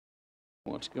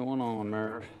What's going on,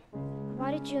 Merv?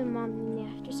 Why did you and Mom leave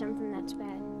me after something that's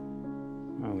bad?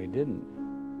 No, we didn't.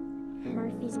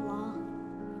 Murphy's Law.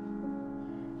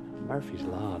 Murphy's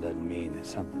Law doesn't mean that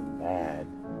something bad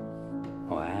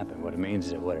will happen. What it means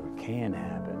is that whatever can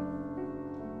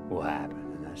happen will happen,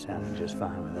 and that sounded just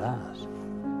fine with us.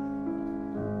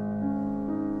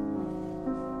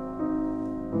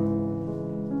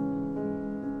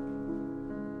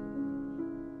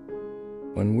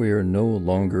 When we are no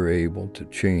longer able to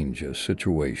change a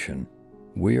situation,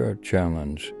 we are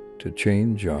challenged to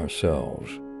change ourselves.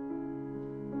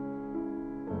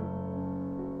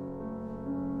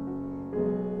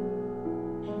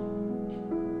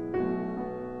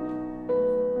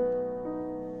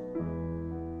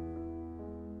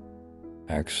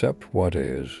 Accept what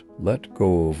is, let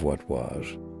go of what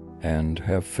was, and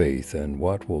have faith in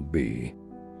what will be.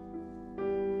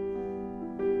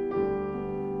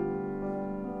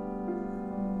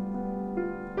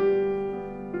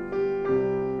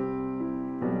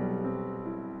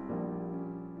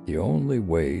 The only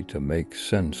way to make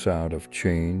sense out of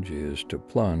change is to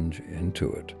plunge into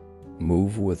it,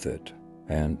 move with it,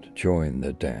 and join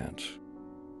the dance.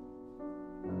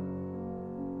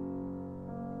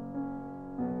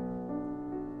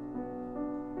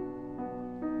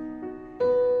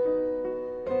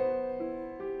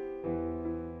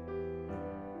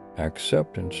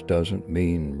 Acceptance doesn't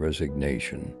mean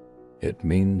resignation. It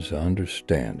means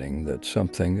understanding that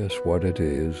something is what it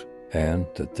is and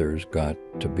that there's got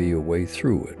to be a way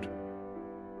through it.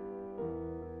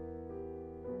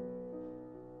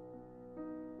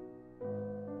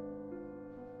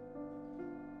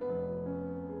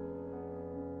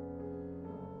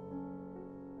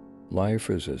 Life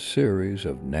is a series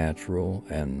of natural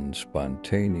and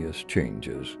spontaneous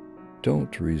changes.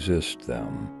 Don't resist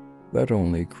them. That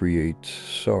only creates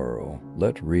sorrow.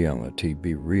 Let reality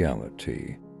be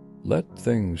reality. Let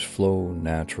things flow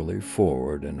naturally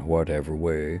forward in whatever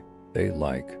way they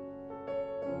like.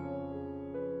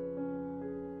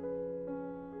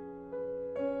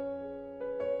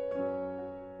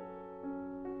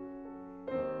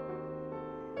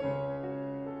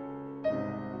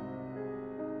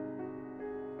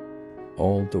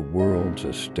 All the world's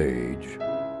a stage,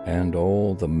 and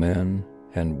all the men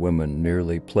and women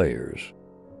merely players.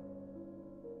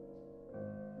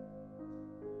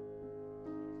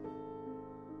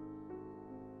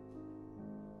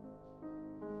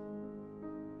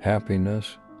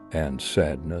 Happiness and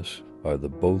sadness are the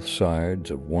both sides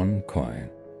of one coin.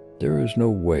 There is no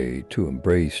way to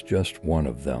embrace just one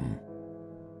of them.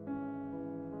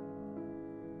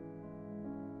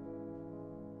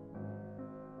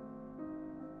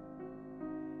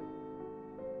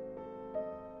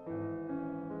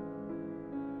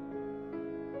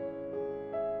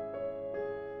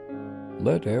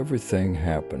 Let everything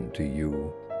happen to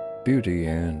you. Beauty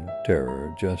and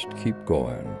terror just keep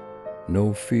going.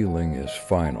 No feeling is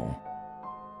final.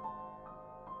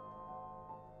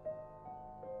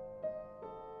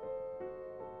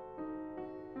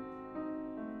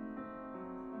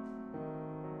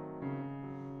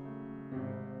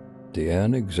 The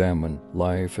unexamined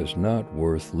life is not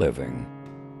worth living.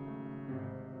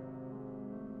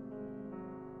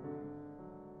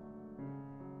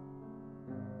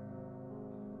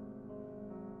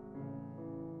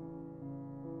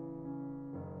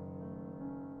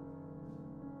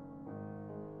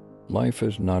 Life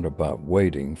is not about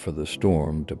waiting for the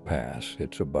storm to pass.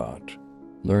 It's about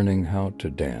learning how to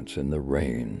dance in the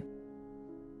rain.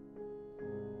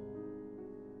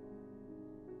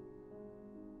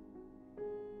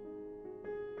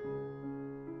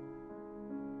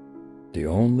 The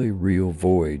only real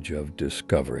voyage of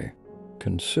discovery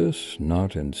consists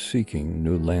not in seeking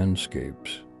new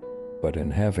landscapes, but in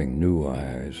having new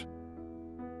eyes.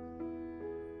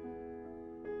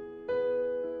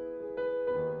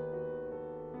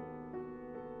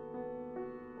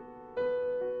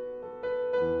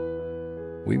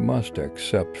 We must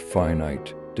accept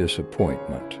finite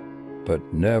disappointment,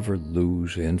 but never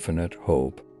lose infinite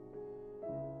hope.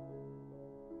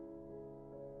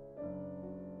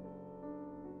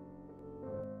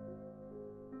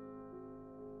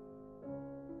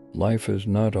 Life is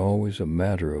not always a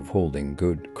matter of holding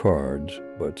good cards,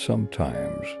 but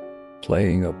sometimes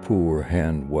playing a poor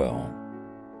hand well.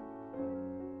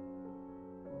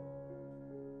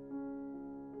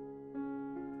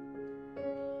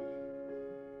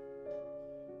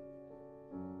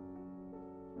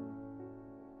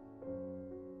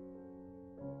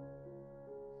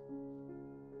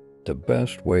 The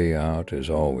best way out is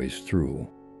always through.